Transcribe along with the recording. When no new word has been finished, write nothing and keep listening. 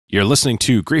You're listening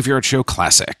to Graveyard Show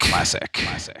Classic.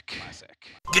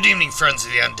 Good evening, friends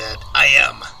of the undead. I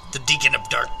am the Deacon of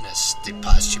Darkness, the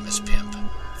posthumous pimp.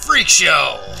 Freak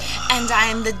Show! And I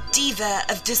am the Diva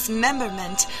of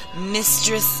Dismemberment,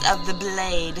 Mistress of the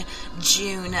Blade,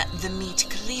 June the Meat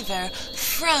Cleaver,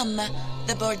 from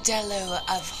the Bordello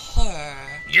of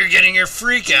Horror. You're getting your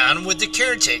freak on with the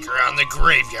Caretaker on the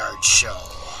Graveyard Show.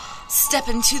 Step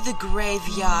into the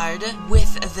graveyard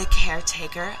with the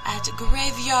Caretaker at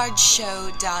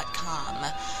graveyardshow.com.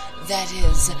 That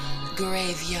is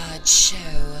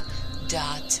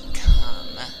graveyardshow.com.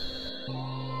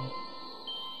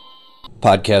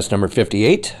 Podcast number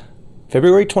 58,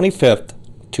 February 25th,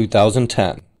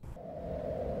 2010.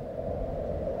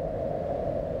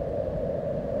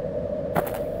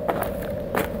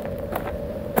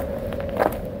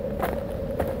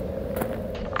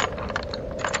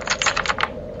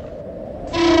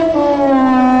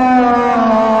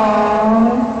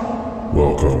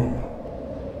 Welcome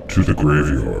to the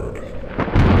graveyard.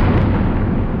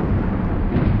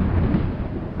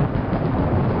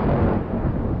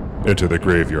 Enter the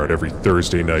graveyard every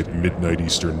Thursday night, midnight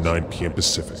Eastern, 9 p.m.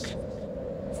 Pacific.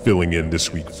 Filling in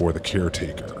this week for the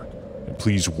Caretaker. And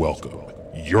please welcome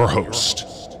your host,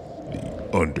 the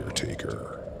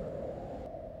Undertaker.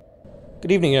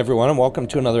 Good evening, everyone, and welcome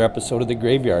to another episode of The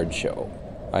Graveyard Show.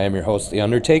 I am your host, the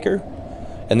Undertaker,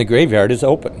 and the graveyard is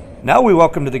open. Now we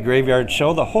welcome to the Graveyard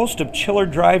Show the host of Chiller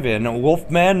Drive-In,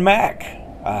 Wolfman Mac.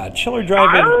 Chiller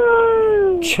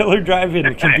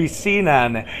Drive-In can be seen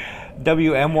on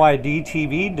WMYD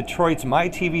TV, Detroit's My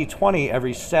TV 20,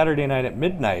 every Saturday night at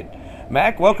midnight.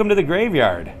 Mac, welcome to the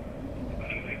graveyard.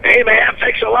 Hey, man,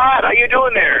 thanks a lot. How you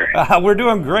doing there? We're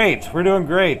doing great.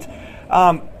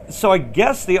 So I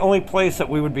guess the only place that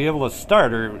we would be able to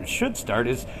start, or should start,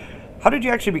 is how did you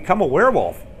actually become a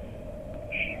werewolf?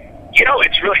 You know,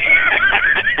 it's really,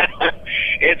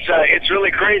 it's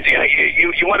really crazy.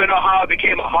 You want to know how I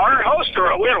became a horror host or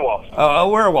a werewolf? A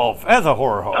werewolf as a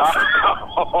horror host.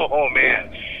 Oh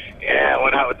man, yeah. I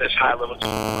went out with this high little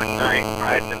one night,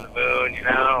 riding in the moon, you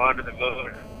know, under the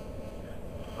moon,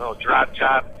 little drop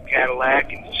top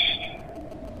Cadillac, and just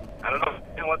I don't know,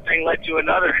 one thing led to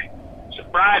another.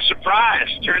 Surprise, surprise!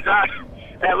 Turns out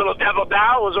that little devil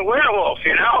doll was a werewolf,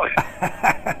 you know.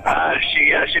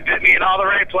 She bit me in all the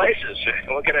right places.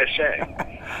 What can I say?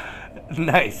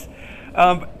 Nice.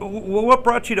 What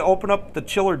brought you to open up the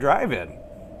Chiller Drive-In?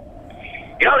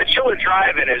 You know, the Chiller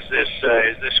Drive-In is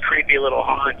this creepy little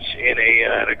haunt in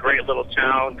a great little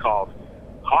town called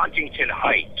Hauntington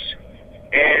Heights.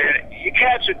 And you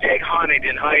cats would dig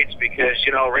Hauntington Heights because,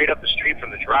 you know, right up the street from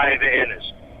the drive-in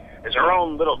is our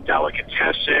own little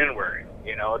delicatessen where,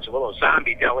 you know, it's a little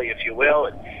zombie deli, if you will.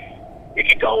 And you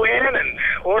can go in and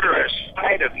order a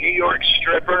side of New York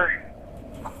stripper.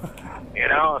 You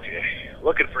know, if you're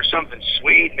looking for something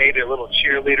sweet, maybe a little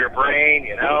cheerleader brain,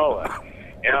 you know,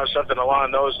 something along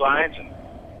those lines. And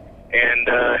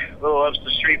a little up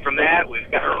the street from that, we've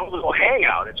got our own little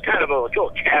hangout. It's kind of a little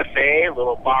cafe, a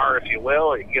little bar, if you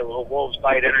will. You can get a little Wolves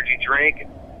Bite energy drink and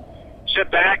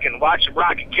sit back and watch some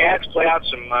Rocket Cats play out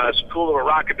some cool little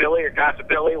rockabilly or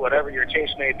gothabilly, whatever your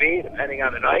taste may be, depending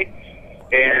on the night.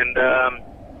 And,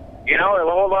 you know,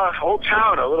 a whole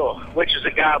town of little witches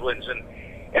and goblins. And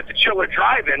at the Chiller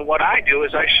Drive-In, what I do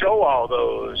is I show all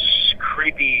those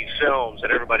creepy films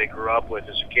that everybody grew up with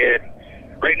as a kid.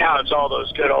 Right now, it's all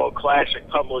those good old classic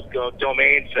public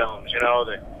domain films, you know.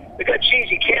 They got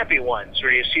cheesy, campy ones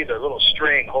where you see the little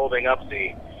string holding up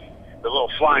the little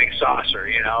flying saucer,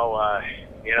 you know,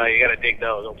 you got to dig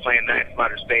those. They'll play Night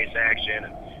Fighter Space Action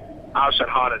and House on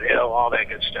Haunted Hill, all that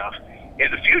good stuff.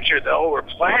 In the future, though, we're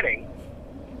planning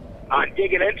on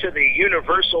digging into the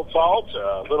Universal Vault,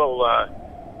 a little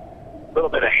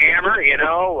bit of Hammer, you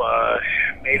know,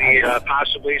 maybe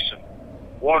possibly some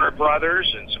Warner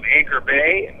Brothers and some Anchor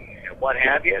Bay and what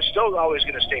have you. Still always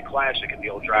going to stay classic at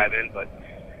the old drive-in, but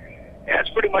yeah,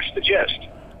 that's pretty much the gist.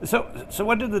 So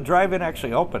when did the drive-in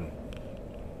actually open?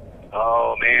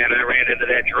 Oh, man, I ran into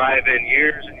that drive-in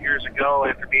years and years ago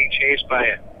after being chased by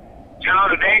a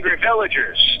town of angry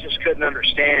villagers. Just couldn't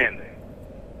understand.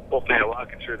 Wolfman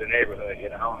walking through the neighborhood, you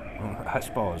know. I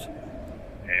suppose.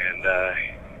 And,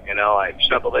 you know, I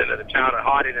stumbled into the town of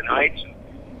Hauntington Heights and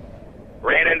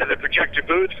ran into the projector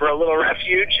booth for a little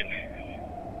refuge and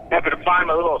happened to find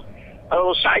my little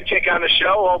sidekick on the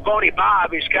show, old Boney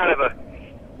Bob. He's kind of a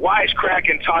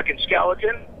wisecracking, talking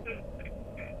skeleton.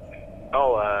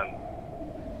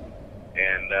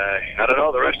 And I don't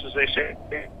know, the rest as they say.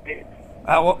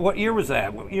 What year was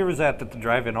that? What year was that the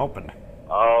drive-in opened?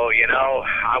 Oh, you know,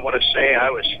 I want to say I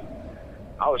was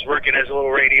working as a little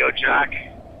radio jock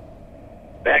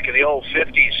back in the old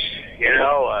 50s, You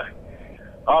know,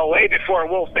 way before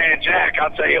Wolfman Jack, I'll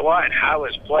tell you what, I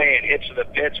was playing Hits of the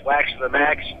Pits, Wax of the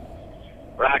Max,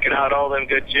 rocking out all them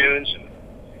good tunes.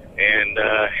 And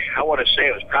I want to say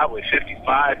it was probably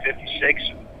 55, 56.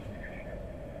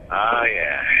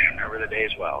 Yeah, remember the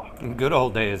days well. Good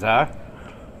old days, huh?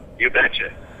 You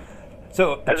betcha.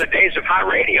 So those are the days of hot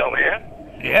radio, man.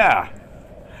 Yeah.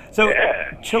 So,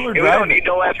 yeah. Chiller We Driving. don't need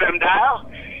no FM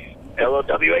dial.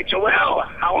 LOWHOL,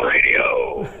 Howl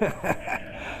Radio.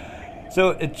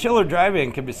 So, Chiller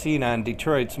Driving can be seen on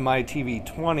Detroit's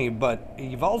MyTV20, but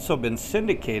you've also been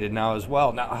syndicated now as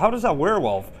well. Now, how does a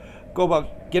werewolf go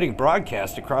about getting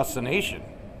broadcast across the nation?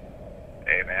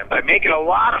 Hey, man, by making a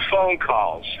lot of phone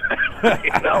calls.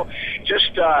 You know,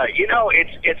 just you know,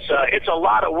 it's a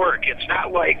lot of work. It's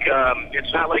not like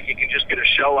you can just get a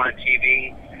show on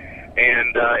TV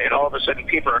and all of a sudden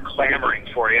people are clamoring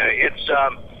for you.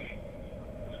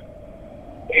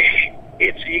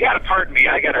 It's you got to pardon me.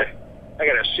 I got a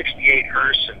 68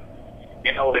 Hearse, and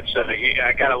you know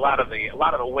I got a lot of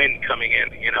the wind coming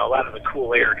in. You know, a lot of the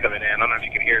cool air coming in. I don't know if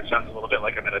you can hear it. It sounds a little bit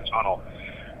like I'm in a tunnel.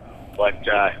 But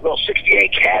little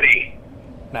 68 Caddy.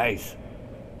 Nice.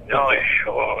 Oh,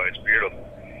 it's beautiful.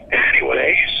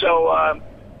 Anyway, so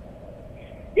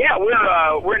yeah,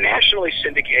 we're nationally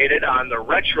syndicated on the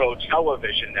Retro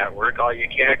Television Network. All you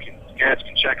cats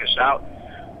can check us out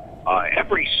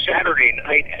every Saturday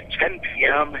night at 10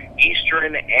 p.m.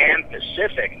 Eastern and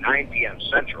Pacific, 9 p.m.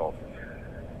 Central.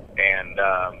 And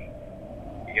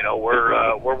you know,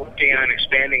 we're working on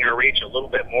expanding our reach a little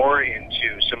bit more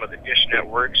into some of the dish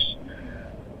networks,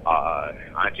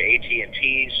 onto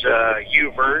AT&T's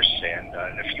Uverse and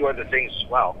a few other things as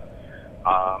well.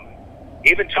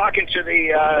 Even talking to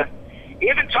the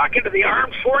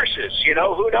armed forces. You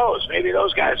know, who knows? Maybe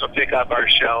those guys will pick up our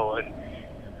show, and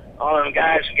all them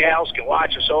guys and gals can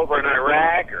watch us over in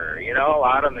Iraq, or you know,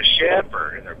 out on the ship,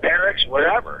 or in their barracks,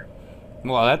 wherever.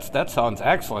 Well, that sounds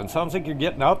excellent. Sounds like you're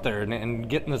getting out there and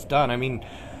getting this done. I mean,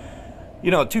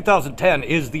 you know, 2010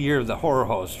 is the year of the horror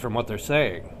host, from what they're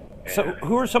saying. Yeah. So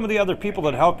who are some of the other people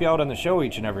that help you out on the show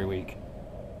each and every week?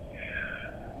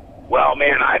 Well,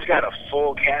 man, I've got a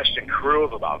full cast and crew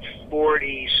of about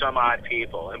 40-some-odd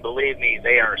people. And believe me,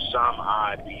 they are some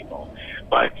odd people.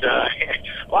 But a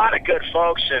lot of good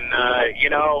folks. And, you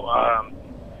know,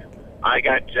 I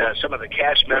got some of the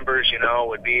cast members, you know,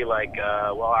 would be like,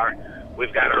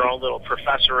 we've got our own little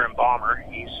professor embalmer.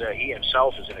 He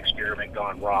himself is an experiment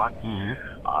gone wrong.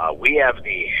 Mm-hmm. We have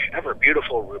the ever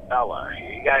beautiful Rubella.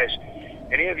 You guys,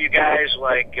 any of you guys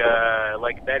like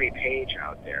Betty Page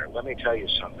out there? Let me tell you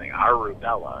something. Our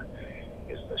Rubella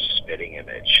is the spitting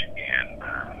image, and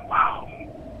wow,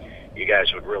 you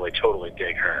guys would really totally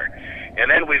dig her.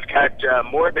 And then we've got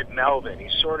Morbid Melvin.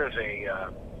 He's sort of a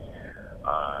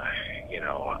you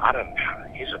know,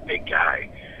 he's a big guy.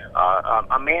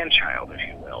 A man-child, if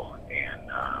you will.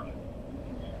 And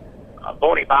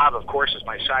Boney Bob, of course, is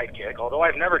my sidekick, although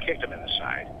I've never kicked him in the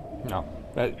side. No.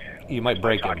 You might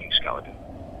break him. Talking skeleton.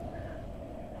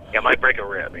 Yeah, might break a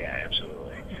rib. Yeah,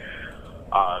 absolutely.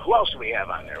 Who else do we have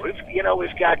on there? We've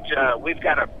got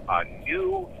a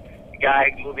new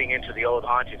guy moving into the old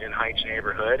Haunted Inn Heights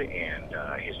neighborhood, and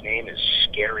his name is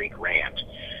Scary Grant.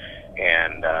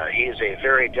 And he is a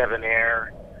very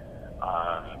debonair,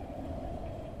 a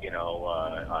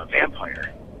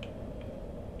vampire.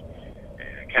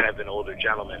 Kind of an older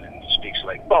gentleman, and speaks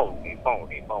like Boney,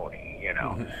 you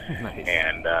know. Nice.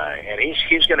 And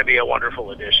he's going to be a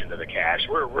wonderful addition to the cast.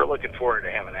 We're looking forward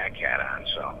to having that cat on.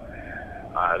 So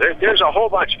there's a whole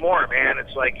bunch more, man.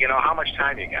 It's like, you know, how much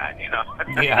time you got, you know?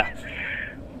 Yeah.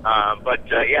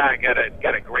 Yeah, I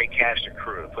got a great cast and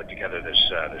crew to put together this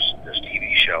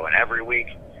TV show, and every week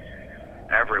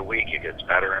it gets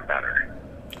better and better.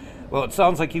 Well, it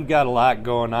sounds like you've got a lot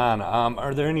going on.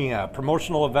 Are there any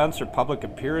promotional events or public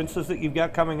appearances that you've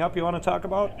got coming up you want to talk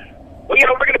about? Well, you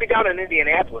know, we're going to be down in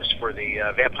Indianapolis for the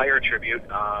Vampire Tribute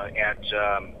at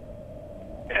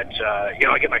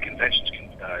I get my conventions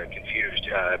confused.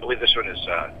 I believe this one is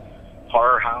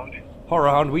Horror Hound. Horror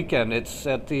Hound Weekend. It's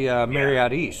at the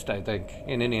Marriott East, I think,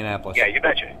 in Indianapolis. Yeah, you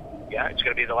betcha. Yeah, it's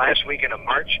going to be the last weekend of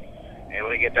March. And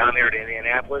when you get down there to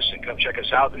Indianapolis and come check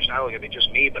us out, there's not only going to be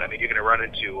just me, but I mean, you're going to run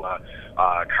into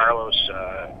Carlos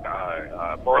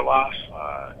Borloff.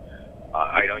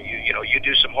 You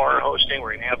do some horror hosting.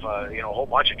 We're going to have a whole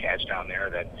bunch of cats down there.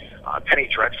 That Penny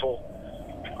Dreadful.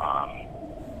 A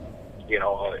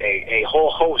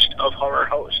whole host of horror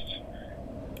hosts.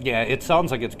 Yeah, it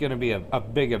sounds like it's going to be a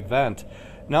big event.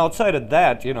 Now, outside of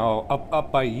that, you know,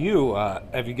 up by you,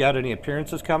 have you got any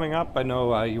appearances coming up? I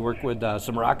know you work with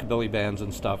some rockabilly bands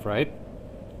and stuff, right?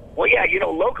 Well, yeah,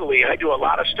 locally I do a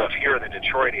lot of stuff here in the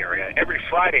Detroit area. Every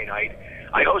Friday night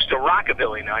I host a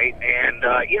rockabilly night, and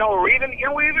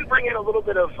we even bring in a little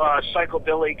bit of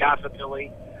psychobilly,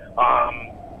 gothabilly,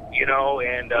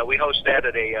 and we host that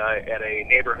at a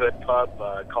neighborhood pub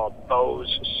called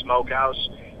Bo's Smokehouse.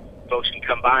 Folks can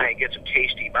come by and get some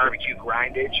tasty barbecue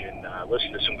grindage and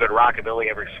listen to some good rockabilly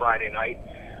every Friday night.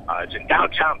 It's in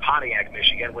downtown Pontiac,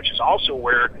 Michigan, which is also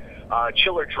where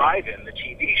Chiller Drive-In, the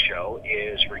TV show,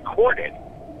 is recorded.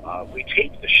 We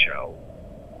tape the show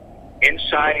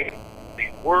inside the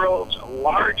world's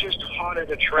largest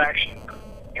haunted attraction,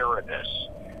 Erebus.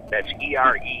 That's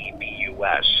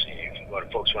Erebus.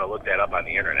 Folks want to look that up on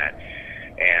the internet.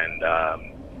 And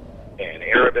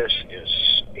Erebus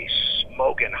is a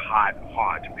smoking hot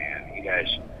haunt, man. You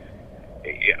guys,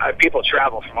 people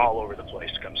travel from all over the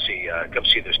place to come see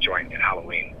this joint in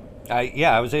Halloween.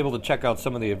 I was able to check out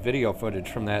some of the video footage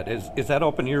from that. Is that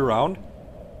open year round?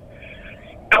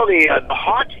 No, the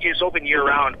haunt is open year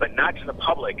round, but not to the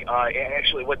public.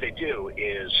 Actually, what they do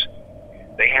is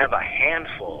they have a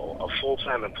handful of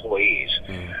full-time employees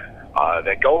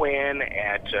that go in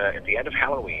at the end of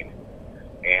Halloween,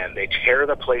 and they tear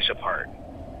the place apart,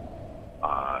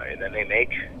 and then they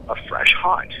make a fresh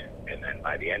haunt. And then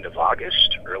by the end of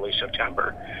August, early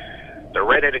September, they're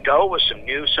ready to go with some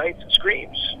new sights and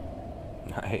screams.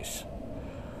 Nice.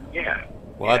 Yeah.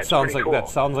 Well, that sounds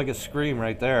like a scream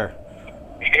right there.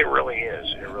 It really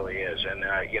is. It really is. And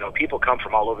people come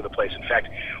from all over the place. In fact,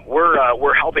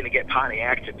 we're helping to get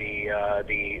Pontiac to be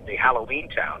the Halloween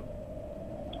town.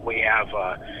 We have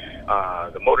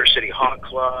the Motor City Haunt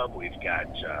Club. We've got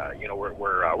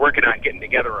we're working on getting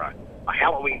together a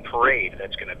Halloween parade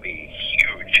that's going to be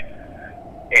huge,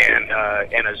 and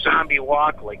a zombie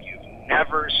walk like you've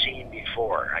never seen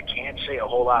before. I can't say a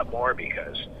whole lot more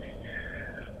because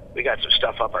we got some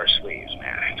stuff up our sleeves,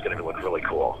 man. It's going to look really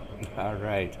cool. All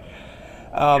right.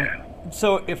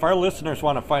 So if our listeners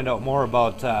want to find out more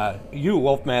about you,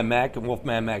 Wolfman Mac, and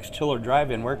Wolfman Mac's Chiller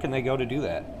Drive-In, where can they go to do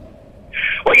that?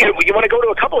 Well, you want to go to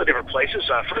a couple of different places.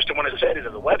 First, I want to send it to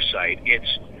the website.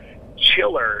 It's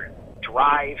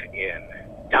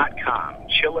chillerdrivein.com,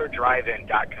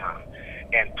 chillerdrivein.com.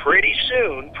 And pretty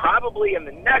soon, probably in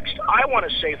the next, I want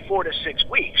to say 4 to 6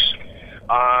 weeks,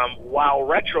 while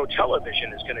Retro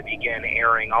Television is going to begin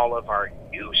airing all of our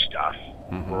new stuff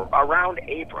around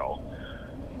April,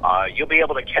 you'll be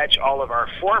able to catch all of our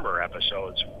former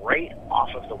episodes right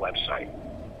off of the website.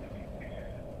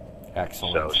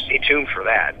 Excellent. So stay tuned for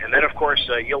that. And then, of course,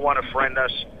 you'll want to friend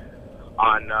us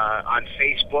on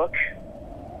Facebook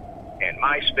and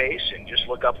MySpace, and just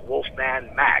look up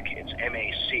Wolfman Mac. It's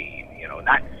M-A-C.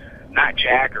 Not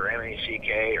Jack or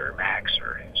M-A-C-K or Max,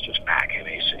 or it's just Mac,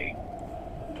 M-A-C.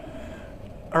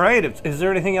 All right. Is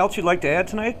there anything else you'd like to add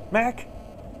tonight, Mac?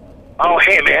 Oh,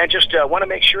 hey, man, just want to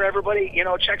make sure everybody,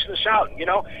 checks this out.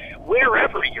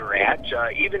 Wherever you're at,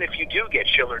 even if you do get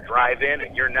Chiller Drive-In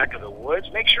in your neck of the woods,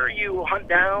 make sure you hunt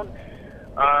down,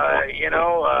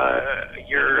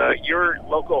 your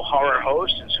local horror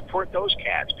host and support those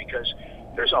cats, because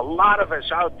there's a lot of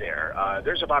us out there.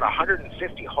 There's about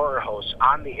 150 horror hosts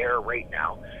on the air right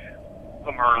now. Some of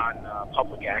them are on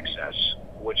public access,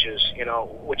 which is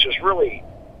really,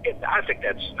 I think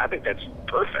that's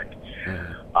perfect.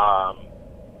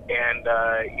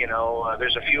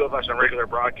 There's a few of us on regular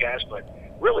broadcast, but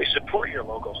really support your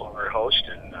local horror host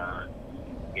and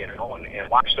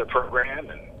watch their program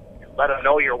and let them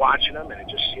know you're watching them. And it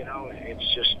just,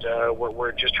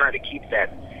 we're just trying to keep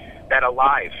that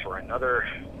alive for another,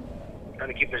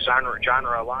 trying to keep the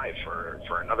genre alive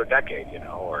for another decade,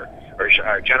 or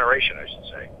generation, I should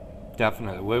say.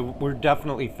 Definitely. We're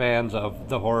definitely fans of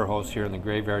the horror hosts here in the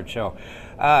Graveyard Show.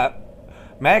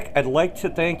 Mac, I'd like to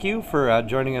thank you for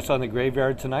joining us on the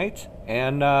Graveyard tonight,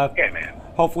 and man.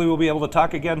 Hopefully we'll be able to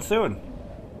talk again soon.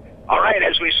 All right,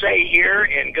 as we say here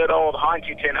in good old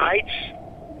Huntington Heights,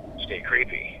 stay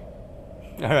creepy.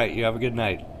 All right, you have a good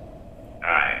night. All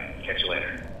right, catch you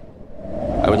later.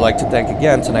 I would like to thank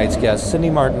again tonight's guests, Cindy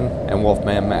Martin and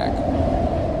Wolfman Mac.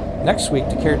 Next week,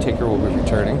 the Caretaker will be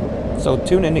returning, so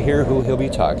tune in to hear who he'll be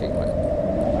talking with.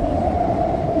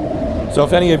 So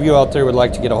if any of you out there would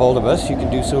like to get a hold of us, you can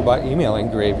do so by emailing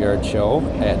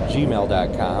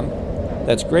graveyardshow@gmail.com.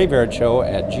 That's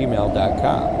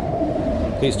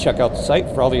graveyardshow@gmail.com. Please check out the site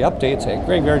for all the updates at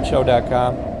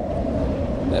graveyardshow.com.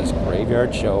 That's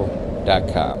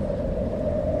graveyardshow.com.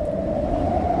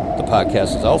 The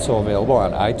podcast is also available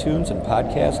on iTunes and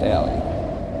Podcast Alley.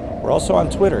 We're also on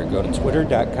Twitter. Go to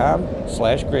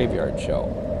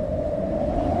twitter.com/graveyardshow.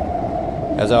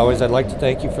 As always, I'd like to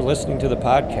thank you for listening to the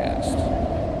podcast.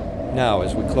 Now,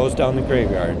 as we close down the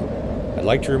graveyard, I'd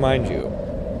like to remind you,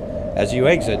 As you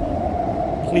exit,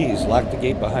 please lock the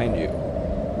gate behind you.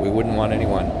 We wouldn't want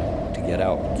anyone to get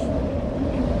out.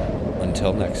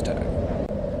 Until next time.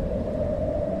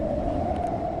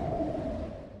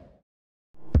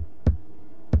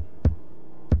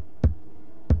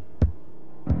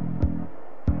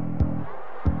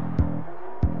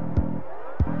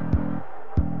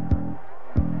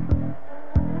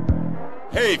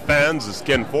 Hey fans, it's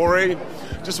Ken Forey.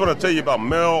 Just want to tell you about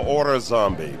Mail Order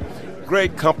Zombie.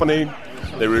 Great company.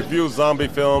 They review zombie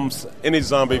films, any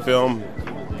zombie film,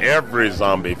 every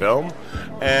zombie film,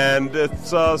 and it's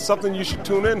something you should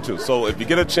tune into. So if you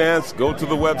get a chance, go to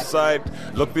the website,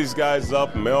 look these guys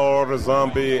up, Mail Order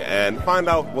Zombie, and find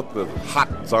out what the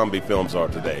hot zombie films are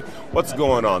today. What's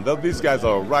going on? These guys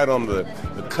are right on the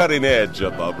cutting edge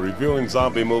of reviewing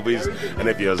zombie movies. And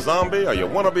if you're a zombie, or you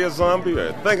want to be a zombie, or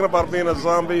you're thinking about being a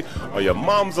zombie, or your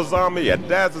mom's a zombie, your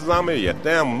dad's a zombie, or your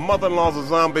damn mother-in-law's a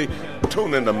zombie,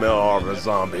 tune in to Mail Order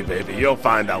Zombie, baby. You'll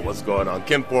find out what's going on.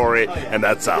 Ken Forey, and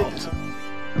that's out.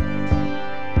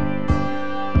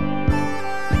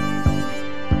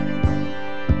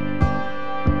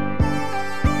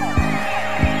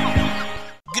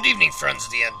 Good evening, friends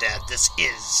of the Undead. This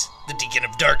is the Deacon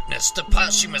of Darkness, the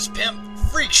posthumous pimp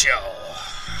freak show.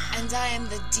 And I am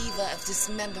the diva of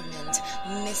dismemberment,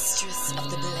 mistress of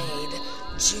the blade,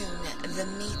 June the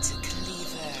meat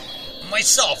cleaver.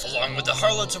 Myself, along with the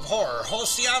Harlots of Horror,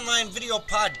 host the online video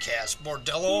podcast,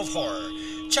 Bordello of Horror.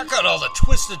 Check out all the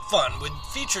twisted fun with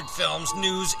featured films,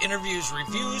 news, interviews,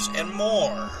 reviews, and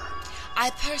more. I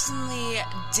personally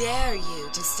dare you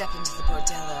to step into the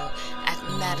bordello at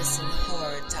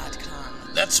MadisonHorror.com.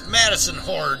 That's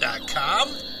MadisonHorror.com.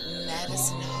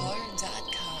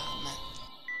 MadisonHorror.com.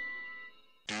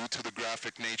 Due to the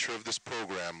graphic nature of this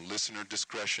program, listener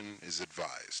discretion is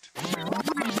advised.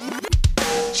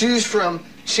 Choose from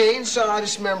Chainsaw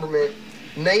Dismemberment,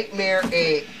 Nightmare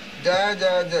 8,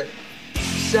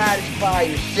 satisfy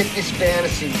your sickest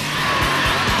fantasy.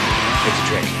 It's a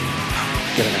trick.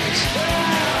 Get an ice.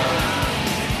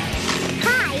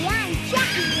 Hi, I'm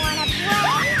Chucky. Wanna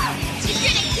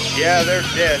play? Yeah, they're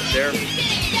dead. They're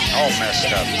all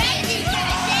messed up.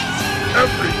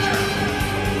 Every town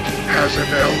has an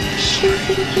Elvis.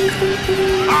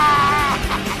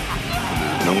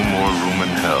 There's no more room in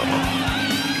hell.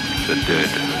 The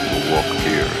dead will walk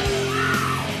here.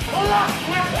 Look,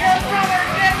 your brother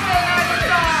did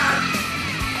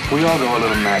We all go a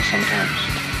little mad sometimes.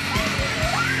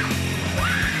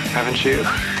 Haven't you?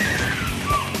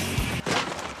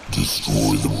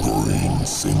 Destroy the Brain,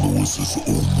 St. Louis's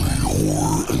only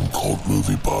horror and cult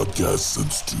movie podcast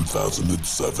since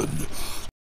 2007.